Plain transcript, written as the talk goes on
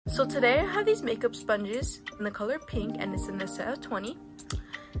So today I have these makeup sponges in the color pink, and it's in a set of 20.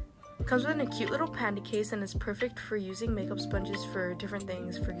 It comes with a cute little panda case, and it's perfect for using makeup sponges for different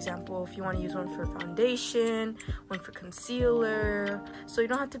things. For example, if you want to use one for foundation, one for concealer, so you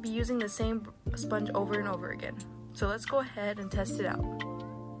don't have to be using the same sponge over and over again. So let's go ahead and test it out.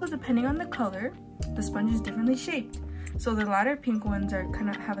 So depending on the color, the sponge is differently shaped. So the lighter pink ones are kind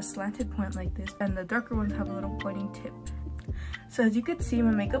of have a slanted point like this, and the darker ones have a little pointing tip. So as you can see,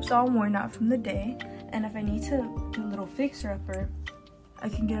 my makeup's all worn out from the day, and if I need to do a little fixer-upper, I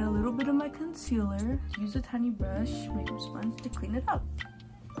can get a little bit of my concealer, use a tiny brush, makeup sponge to clean it up.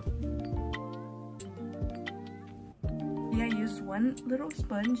 Yeah, I used one little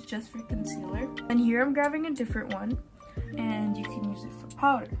sponge just for concealer. And here I'm grabbing a different one, and you can use it for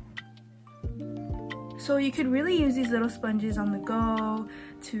powder. So you could really use these little sponges on the go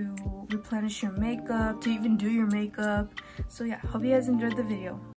to replenish your makeup, to even do your makeup. So yeah, hope you guys enjoyed the video.